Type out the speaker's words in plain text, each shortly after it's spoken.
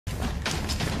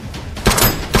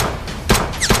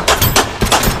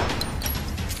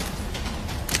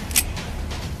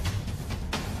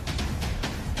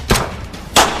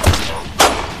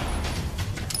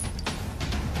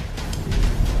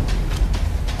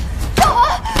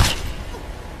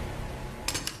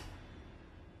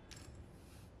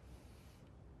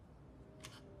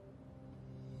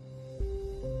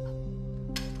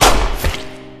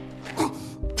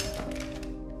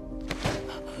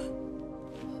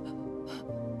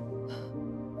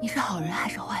你是好人还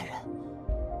是坏人？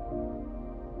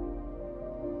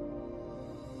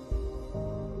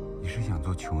你是想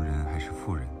做穷人还是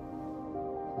富人？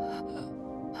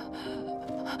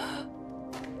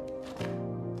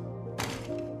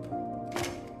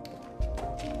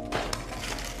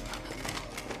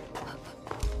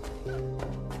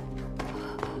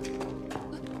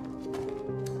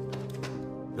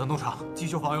杨农场急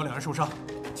救房有2人受伤，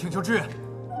请求支援。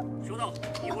收到，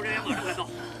医护人员马上赶到。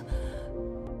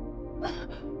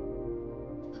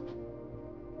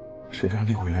谁让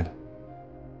你回来的？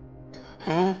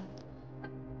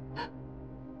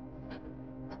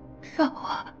让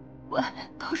我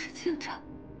都是警察。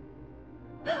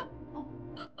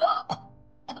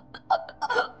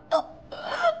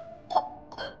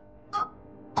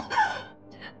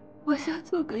我想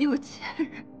做个有钱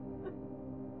人，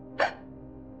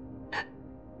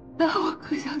但我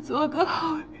可想做个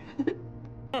好人。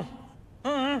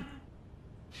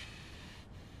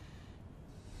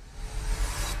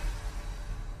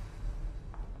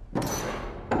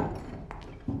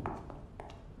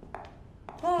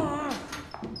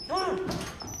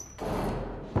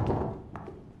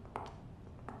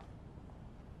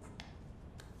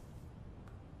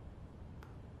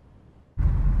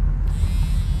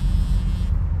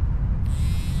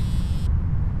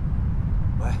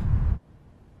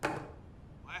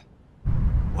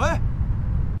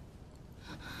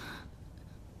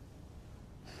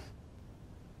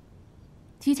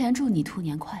提前祝你兔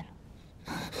年快乐。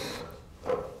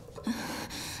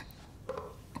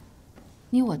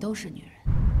你我都是女人，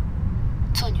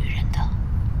做女人的，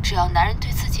只要男人对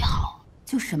自己好，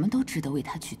就什么都值得为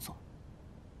他去做，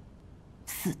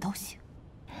死都行。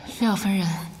需要分人。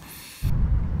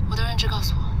我的认知告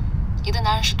诉我，你的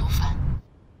男人是毒贩，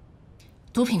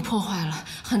毒品破坏了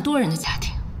很多人的家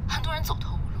庭，很多人走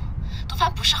投无路。毒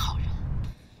贩不是好人，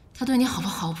他对你好不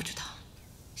好我不知道，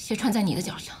血穿在你的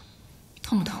脚上。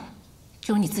痛不痛，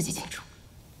只有你自己清楚。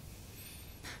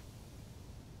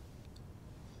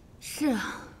是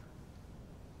啊，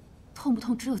痛不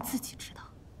痛只有自己知道。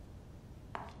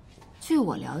据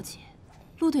我了解，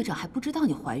陆队长还不知道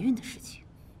你怀孕的事情。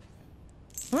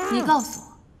你告诉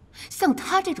我，像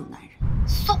他这种男人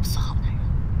算不算好男人？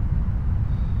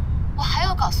我还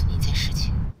要告诉你一件事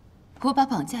情，我把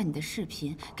绑架你的视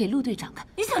频给陆队长看。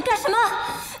你想干什么？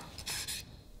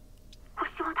我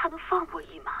希望他能放我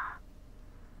一马。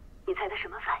你猜他什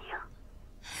么反应？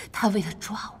他为了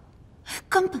抓我，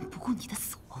根本不顾你的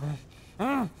死活。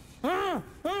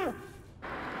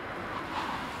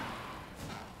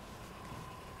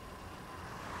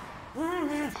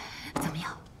怎么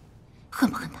样？恨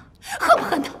不恨他？恨不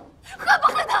恨他？恨不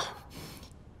恨他？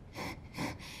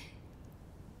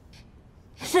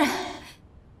是，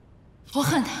我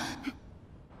恨他。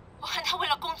我恨他为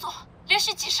了工作，连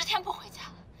续几10天不回家。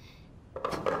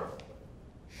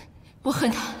我恨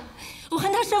他。我恨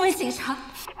他身为警察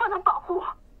不能保护我，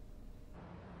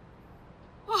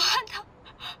我恨他，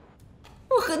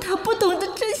我恨他不懂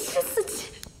得珍惜自己，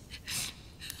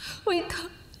为他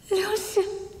良心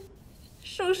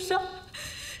受伤，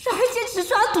他还坚持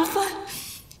抓毒贩。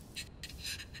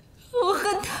我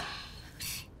恨他，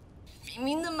明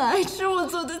明那么爱吃我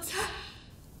做的菜，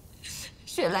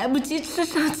却来不及吃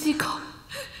上几口，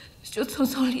就匆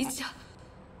匆离家。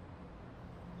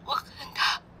我恨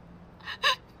他。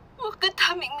我跟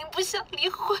他明明不想离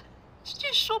婚，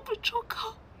却说不出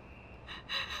口。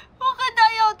我恨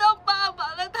他要当爸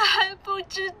爸了，他还不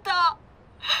知道。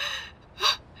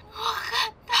我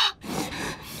恨他。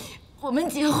我们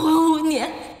结婚5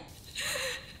年，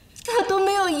他都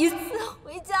没有一次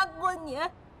回家过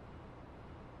年。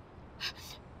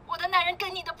我的男人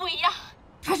跟你的不一样，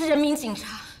他是人民警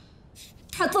察，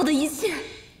他做的一切，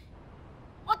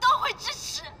我都会支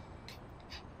持，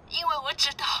因为我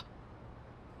知道。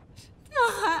他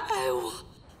还爱我。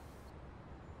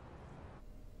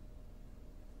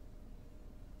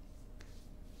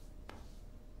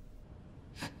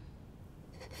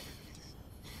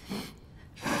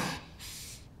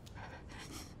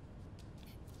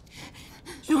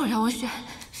如果让我选，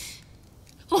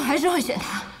我还是会选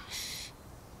他。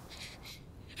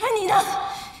而你呢？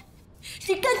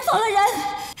你跟错了人，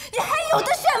你还有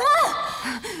得选吗？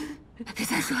别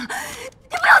再说了，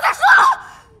你不要再说了。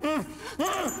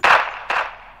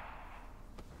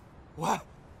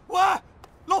喂，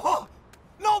老婆，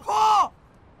老婆！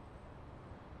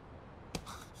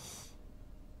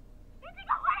你这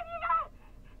个坏女人，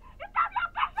你到底要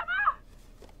干什么？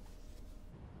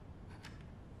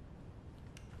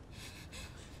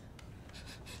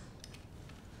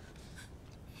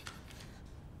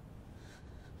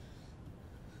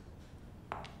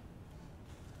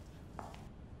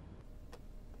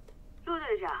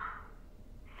队长，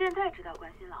现在知道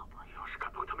关心老婆。你要是敢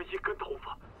碰他们一根头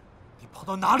发，你跑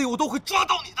到哪里我都会抓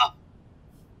到你的。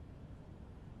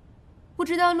不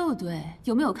知道陆队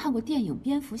有没有看过电影《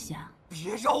蝙蝠侠》？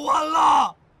别绕弯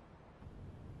了！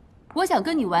我想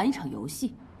跟你玩一场游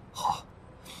戏。好，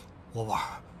我玩，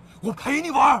我陪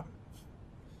你玩。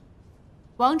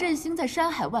王振兴在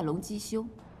山海万隆机修，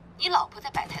你老婆在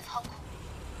百泰仓库，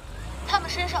他们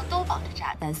身上都绑着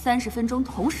炸弹，30分钟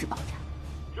同时爆炸。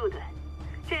陆队，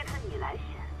这次你来选，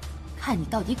看你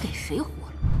到底给谁活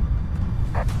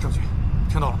了。郑局，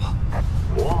听到了吗？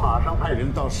我马上派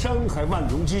人到山海万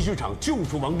隆机修厂救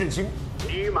出王振兴，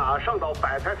你马上到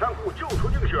百泰仓库救出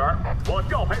宁雪儿，我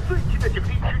调派最近的警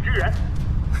力去支援。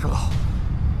收到。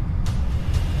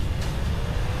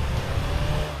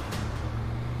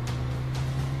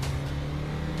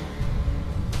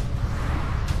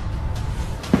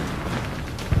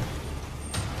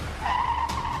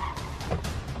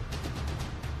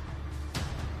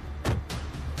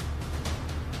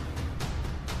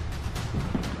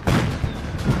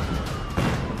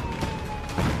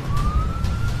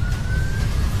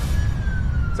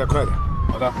再快点。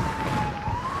好的。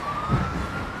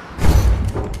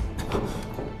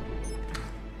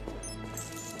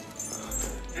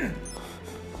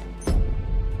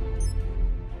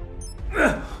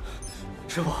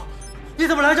师傅，你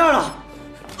怎么来这儿了？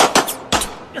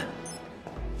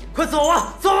快走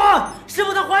啊，走啊！师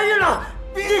傅她怀孕了！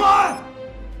闭嘴！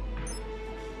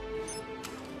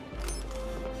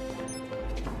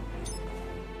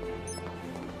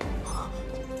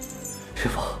师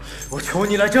傅，我求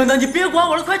你了，真的，你别管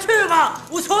我了，快去吧！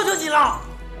我求求你了！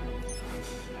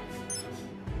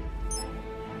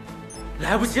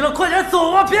来不及了，快点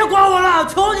走啊！别管我了，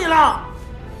求你了！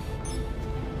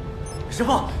师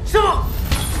傅，师傅！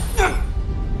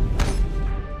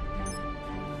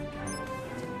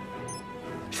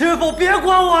师傅，别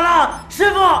管我了，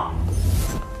师傅！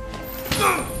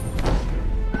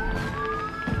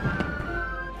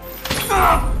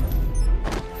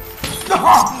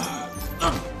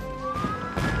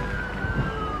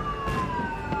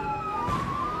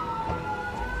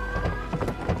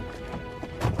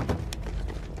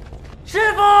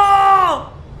师傅！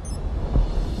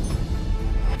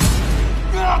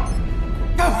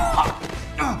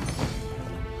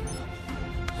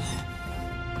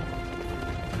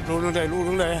陆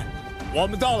中队，我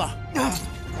们到了。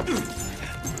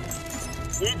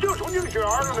你救出宁雪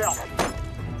儿了没有？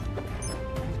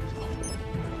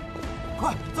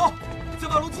快走！在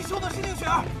万隆机修的是宁雪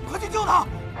儿，快去救她！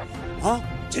啊，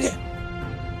请你。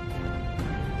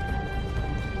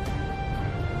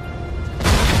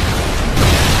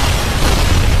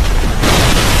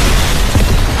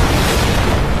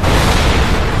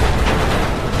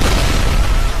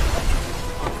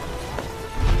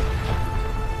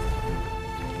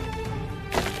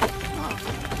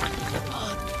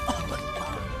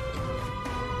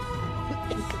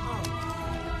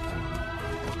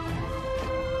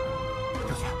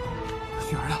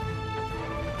雪儿呢？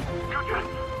郑局，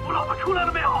我老婆出来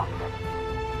了没有？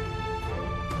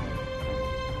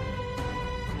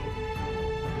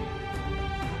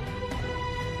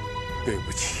对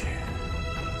不起。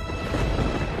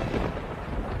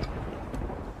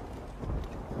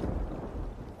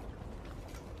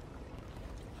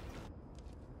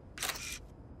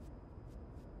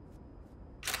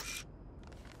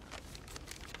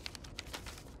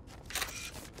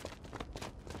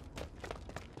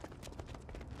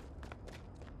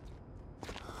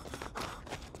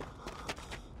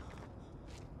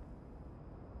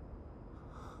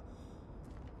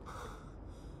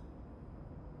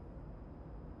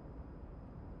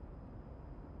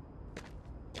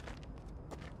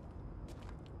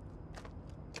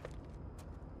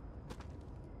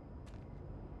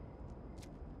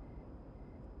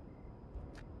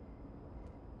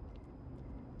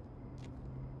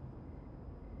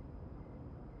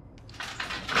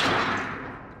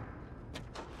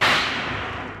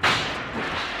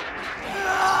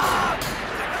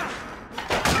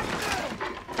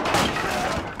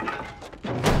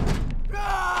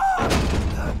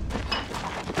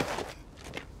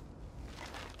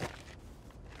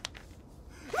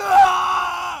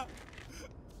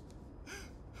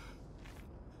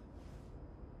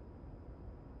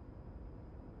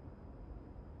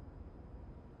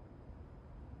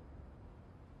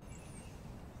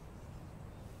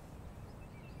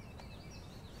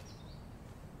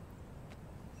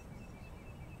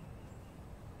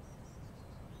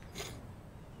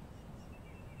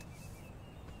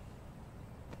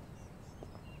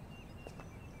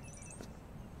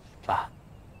爸，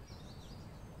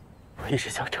我一直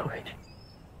想成为你。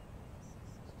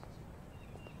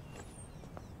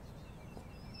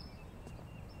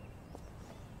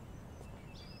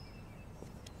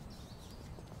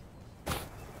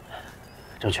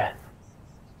郑权，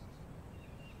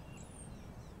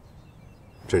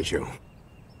振兴，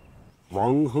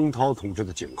王亨涛同志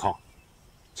的警号，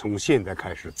从现在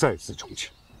开始再次重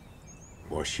启。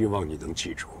我希望你能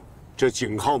记住，这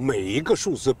警号每一个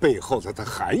数字背后它的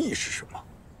含义是什么。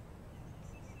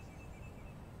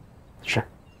是。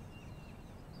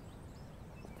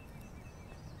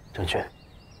郑权，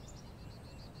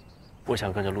我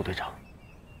想跟着陆队长。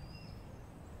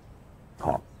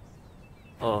好。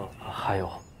还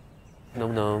有，能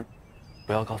不能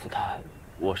不要告诉他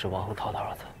我是王亨涛的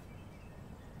儿子？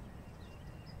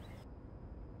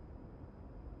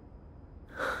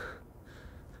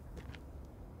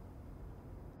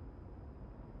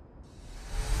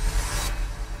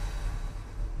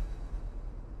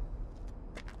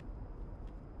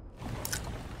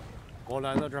我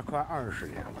来到这儿快20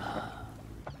年了，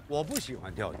我不喜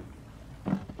欢钓鱼，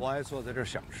我爱坐在这儿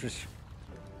想事情。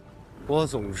我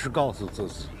总是告诉自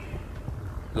己，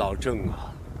老郑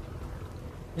啊，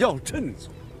要振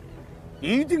作，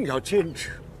一定要坚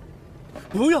持，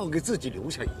不要给自己留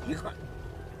下遗憾。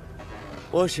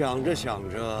我想着想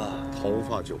着，头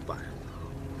发就白了。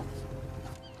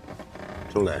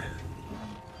钟磊，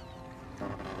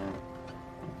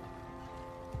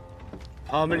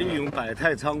他们利用百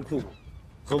泰仓库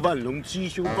和万隆机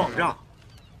修爆炸，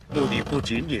目的不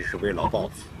仅仅是为了报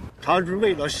复，他是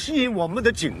为了吸引我们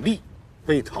的警力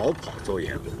为逃跑做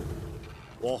掩护。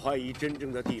我怀疑真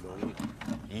正的地龙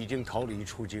已经逃离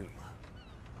出境了。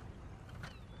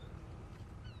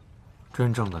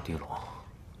真正的地龙，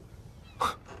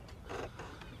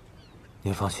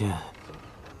您放心，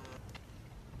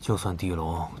就算地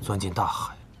龙钻进大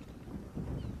海，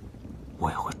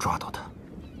我也会抓到他。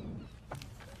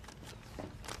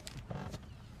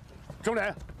钟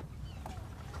磊，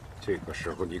这个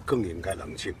时候你更应该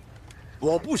冷静。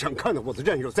我不想看到我的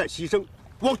战友在牺牲，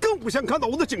我更不想看到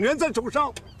我的警员在受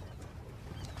伤。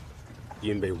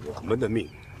因为我们的命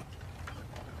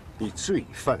比罪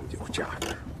犯有价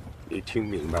值，你听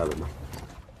明白了吗？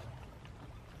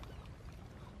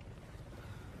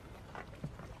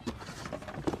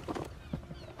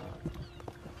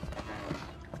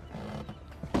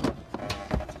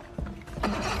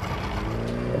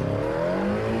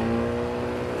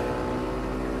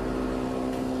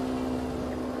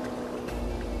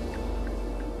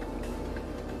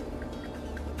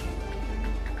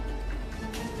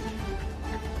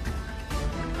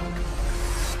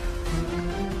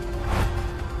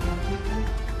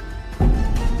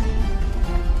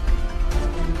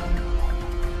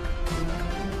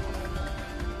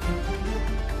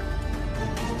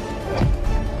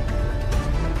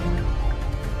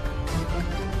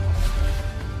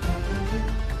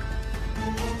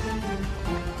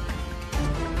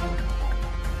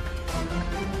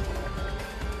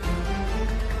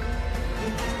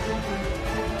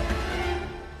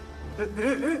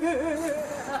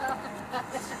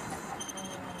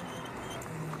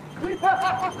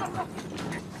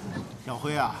小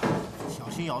辉啊，小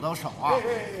心咬到手啊！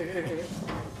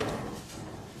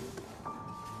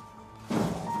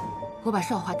我把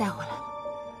少华带回来了。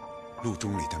陆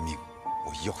中磊的命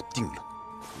我要定了，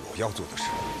我要做的事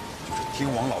就是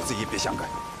天王老子也别想改。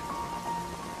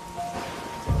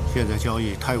现在交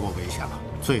易太过危险了，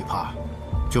最怕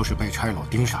就是被差佬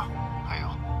盯上。还有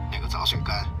那个杂碎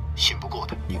干，信不过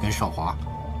的。你跟少华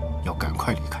要赶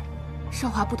快离开。少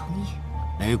华不同意。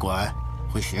雷管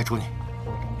会协助你。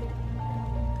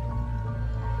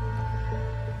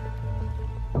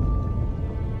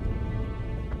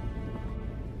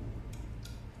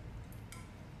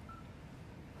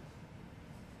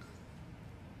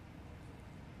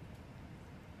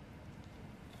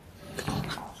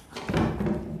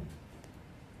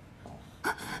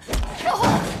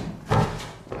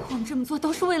这么做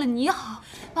都是为了你好。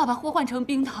爸爸呼唤成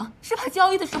冰糖，是怕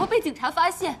交易的时候被警察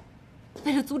发现。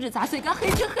为了阻止杂碎干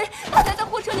黑吃黑，他才在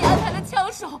货车里安排了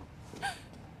枪手。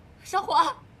少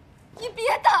华，你别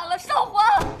打了，少华！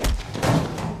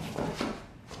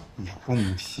你父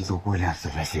母习俗过量死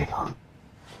在街头，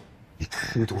你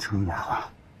吃毒成哑巴，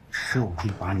是我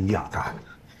们把你养大的。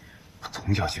我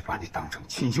从小就把你当成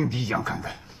亲兄弟一样看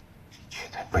待，你却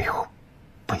在背后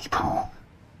背叛我。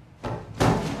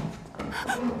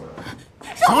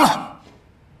行了，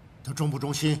他忠不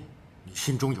忠心，你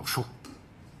心中有数。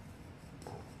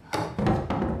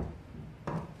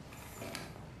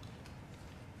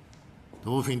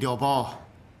毒品调包、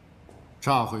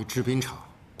炸毁制冰厂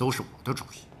都是我的主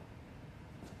意，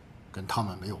跟他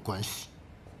们没有关系。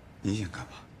你想干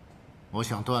嘛？我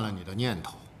想断了你的念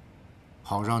头，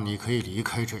好让你可以离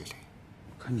开这里。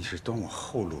我看你是断我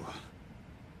后路啊，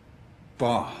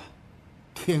爸。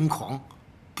天狂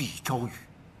必招雨，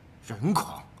人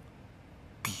狂，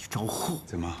必招祸。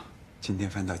怎么，今天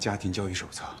翻到家庭教育手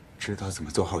册，知道怎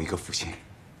么做好一个父亲，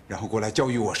然后过来教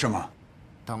育我是吗？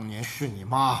当年是你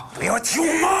妈。不要提我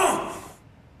妈！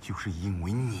就是因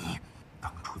为你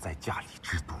当初在家里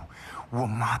制毒，我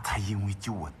妈才因为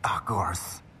救我大哥而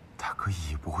死。大哥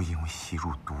也不会因为吸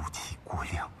入毒气过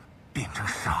量变成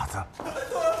傻子。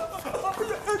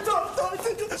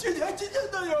去年今天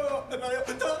都有，没有，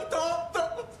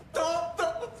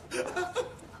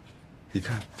你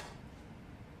看，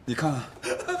你看啊，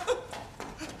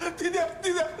弟弟，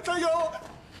加油！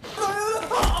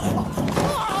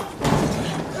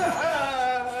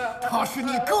他是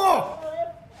你哥。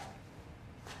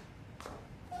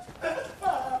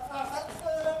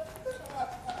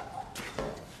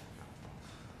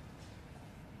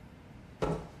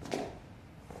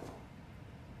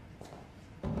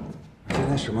现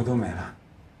在什么都没了，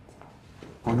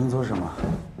我能做什么？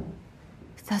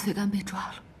杂碎干被抓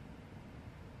了，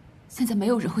现在没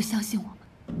有人会相信我们。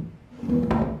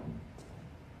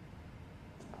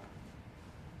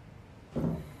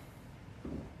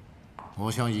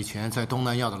我向以前在东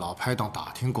南亚的老拍档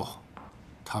打听过，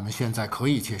他们现在可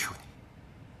以接受你，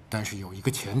但是有一个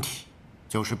前提，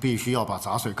就是必须要把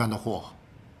杂碎干的货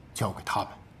交给他们。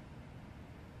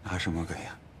拿什么给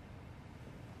呀？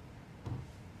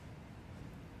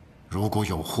如果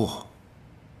有货，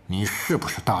你是不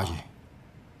是答应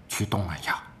去东南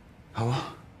亚？好啊，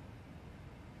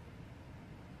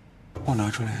我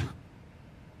拿出来了。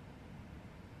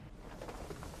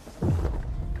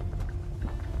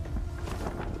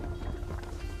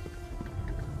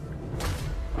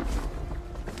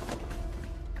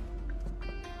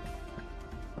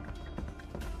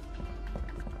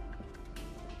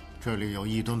这里有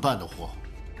1吨半的货，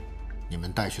你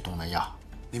们带去东南亚。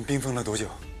您冰封了多久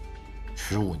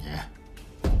？15年。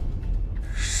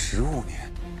15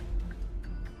年。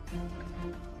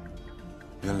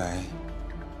原来，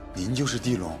您就是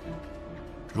地龙。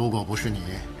如果不是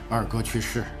你二哥去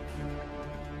世，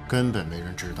根本没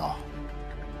人知道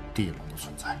地龙的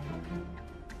存在。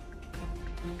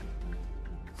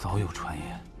早有传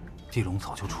言，地龙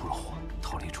早就出了货，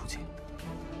逃离出境。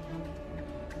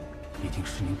一定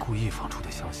是您故意放出的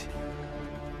消息，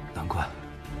难怪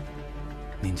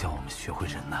您叫我们学会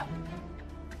忍耐。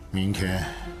明天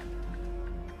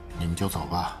你们就走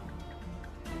吧。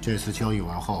这次交易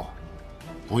完后，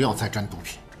不要再沾毒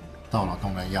品。到了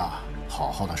东南亚，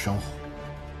好好的生活。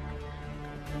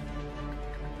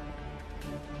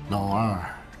老二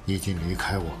已经离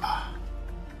开我了，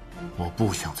我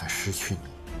不想再失去你，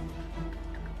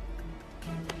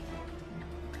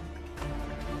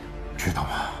知道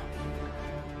吗？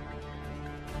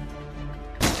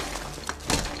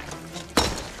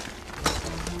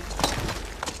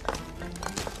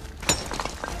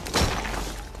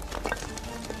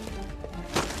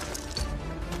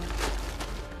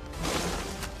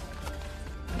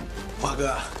华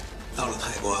哥，到了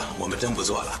泰国，我们真不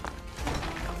做了。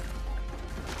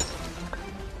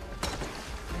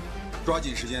抓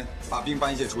紧时间把兵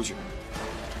搬一些出去，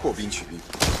破兵取兵。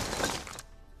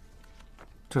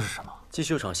这是什么？击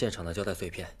秀场现场的胶带碎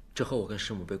片，这和我跟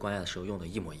师母被关押的时候用的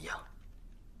一模一样。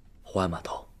湖岸码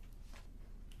头，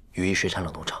羽衣水产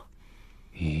冷冻厂。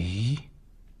羽衣？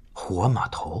湖岸码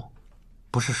头，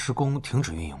不是施工停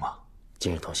止运营吗？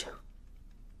今日通行。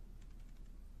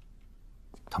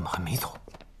他们还没走。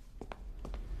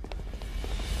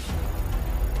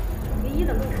羽衣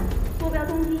冷冻厂，坐标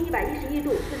东经111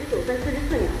度49分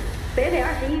44秒，北纬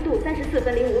21度34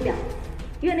分05秒。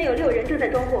院内有6人正在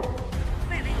装货。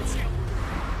外围有7人活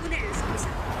动，屋内人数不详。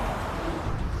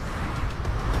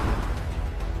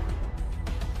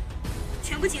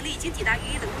全部警力已经抵达羽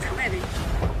衣冷冻厂外围，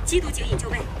缉毒警已就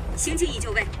位，刑警已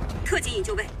就位，特警已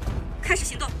就位，开始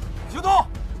行动。行动！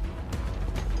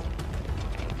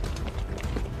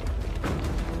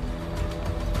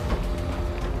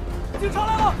警察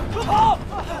来了，快跑！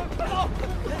快跑！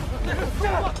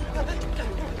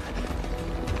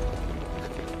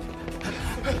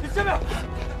下面，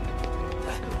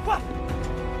快！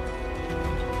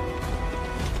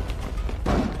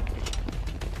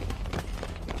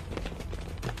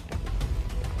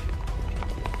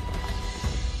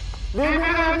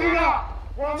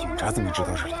警察怎么知道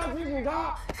这里的？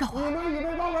少华，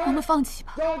我们放弃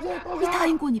吧。你答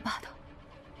应过你爸的。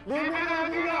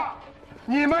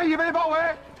你们已被包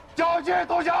围，交接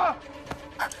投降。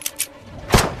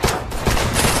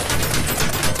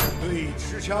对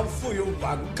持枪负有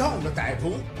顽抗的歹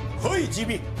徒可以击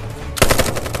毙。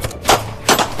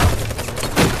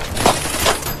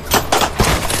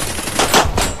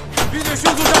并且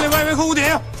迅速占领外围和屋顶，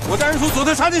我带人从左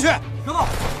侧插进去。收到，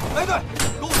来队，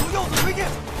构图右侧推进。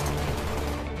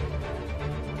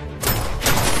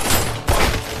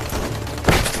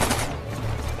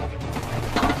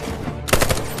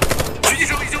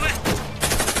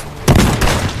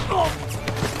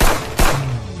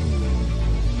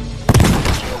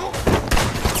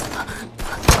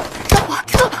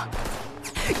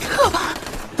撤吧。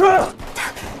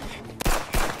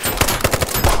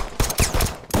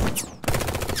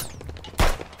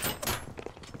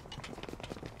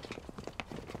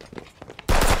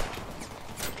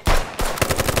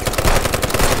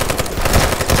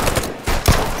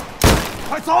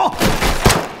快走！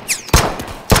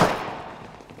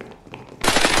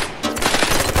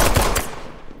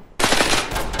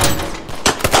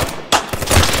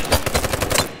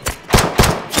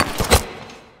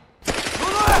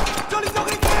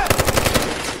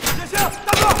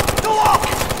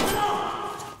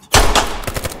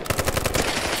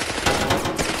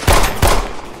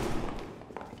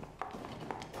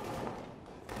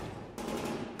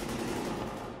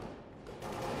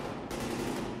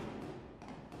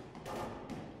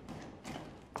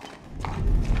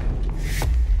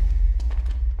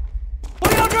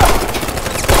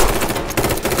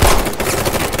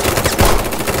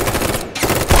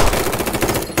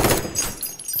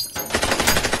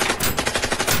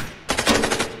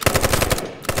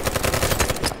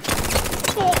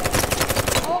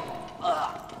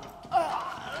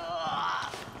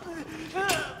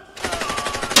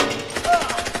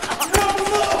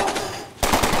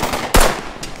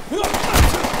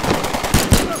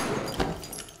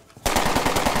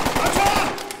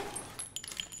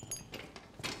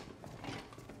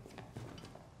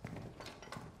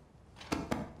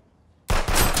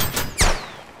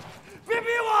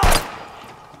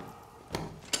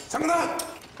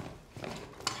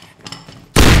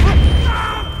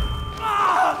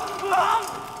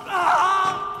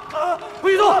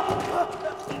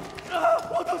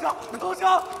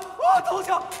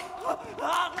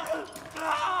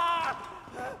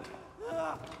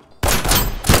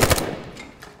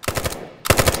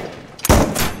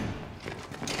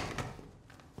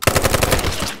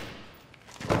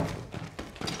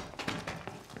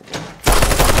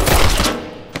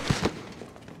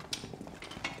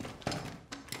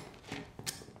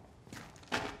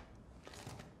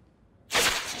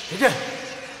前进，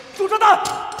住炸弹！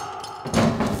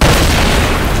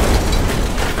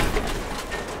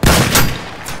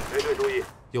随队注意，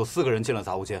有4个人进了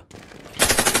杂物间。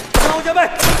杂物间备，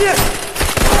前进！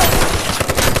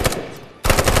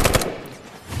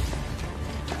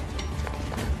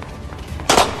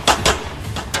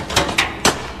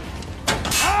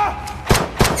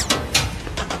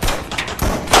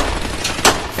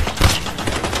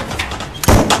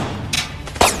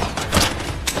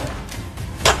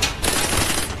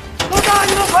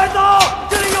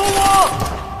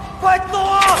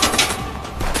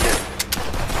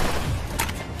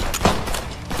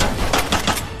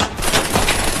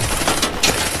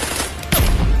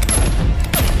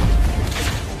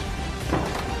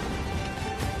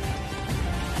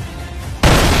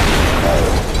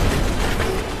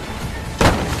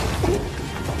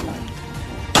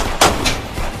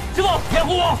掩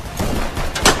护我！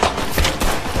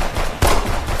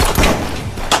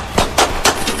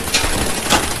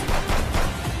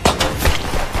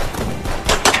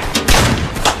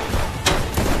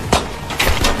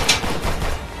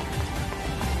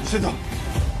先走。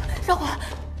让我，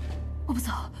我不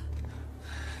走。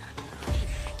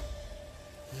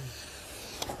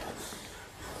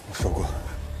我说过，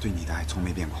对你的爱从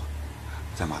没变过。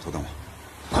在码头等我，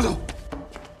拿走。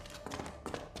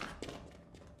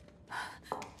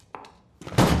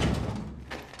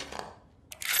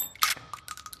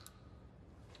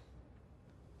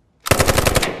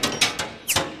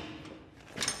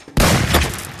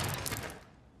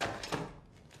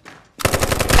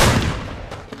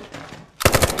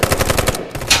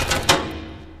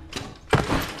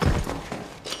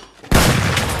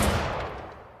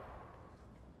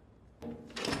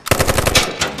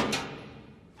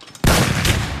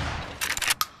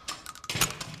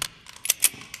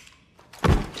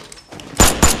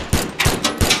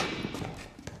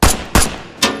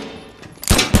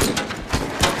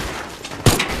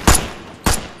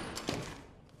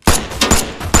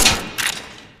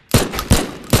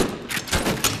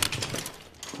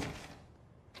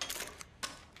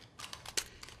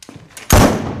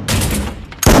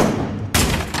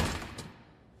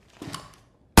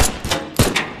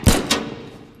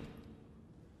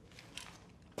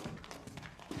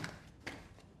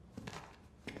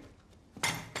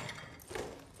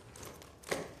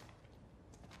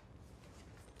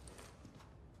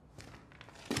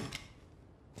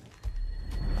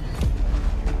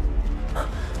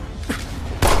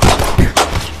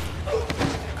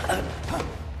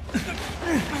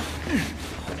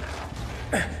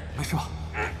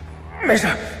 没事。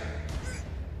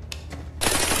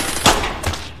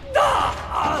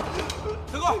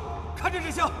德哥，看这支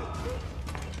枪，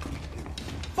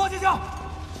放警长，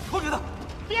控制他！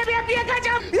别开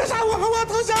枪！别杀我！我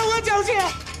投降，我缴械。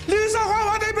林少华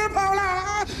往那边跑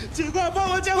了，尽快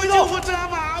帮我叫回救护车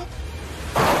吧。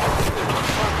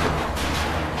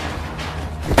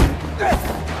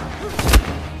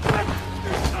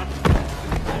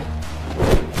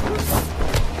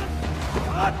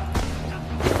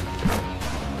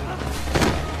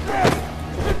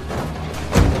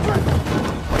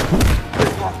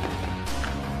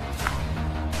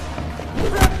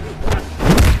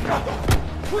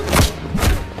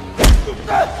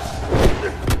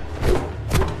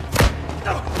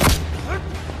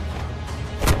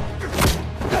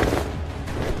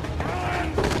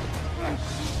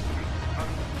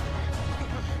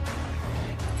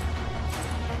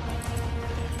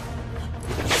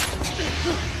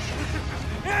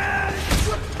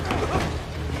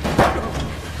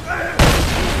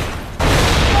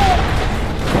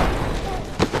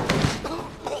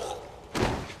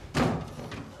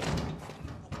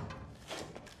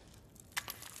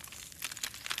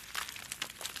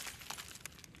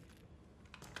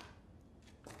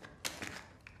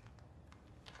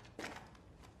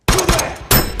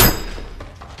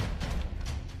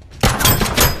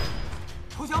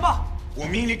投降吧！我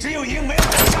命令只有赢，没有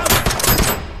投降。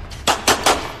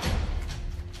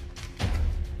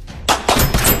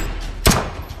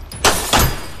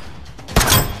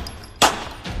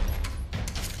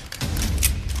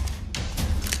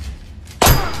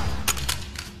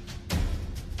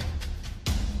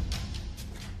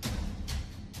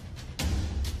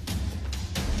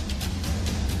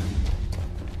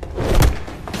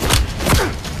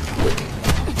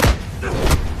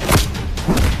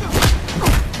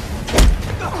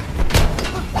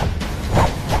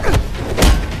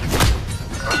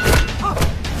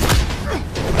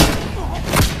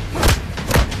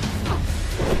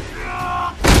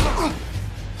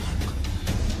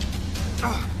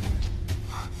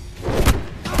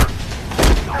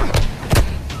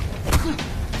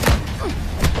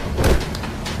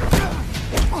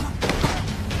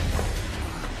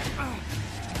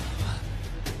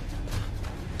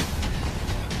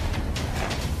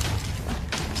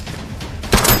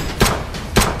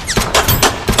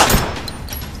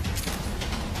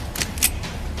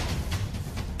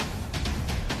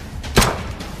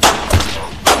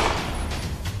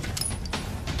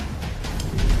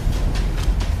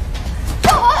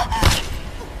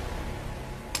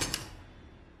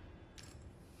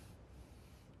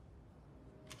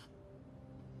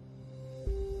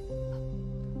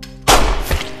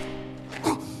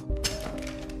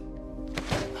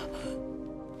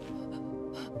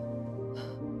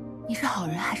你是好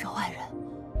人还是坏人？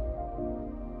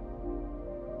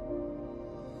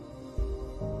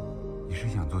你是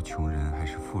想做穷人还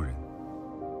是富人？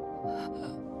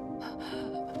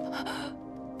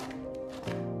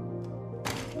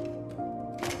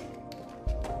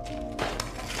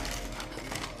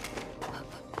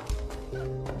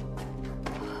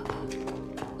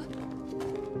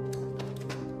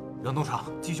冷冻厂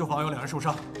急救房有2人受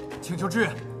伤，请求支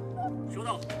援。收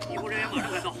到，医护人员马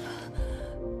上赶到。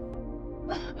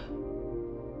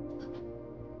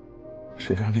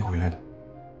谁让你回来的？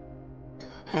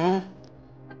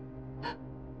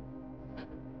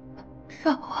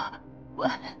少华、外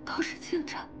面都是警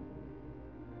察。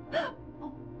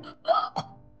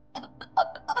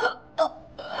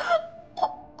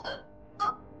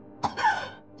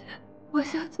我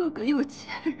想做个有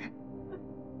钱人，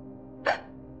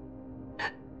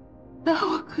但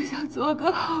我更想做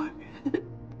个好人。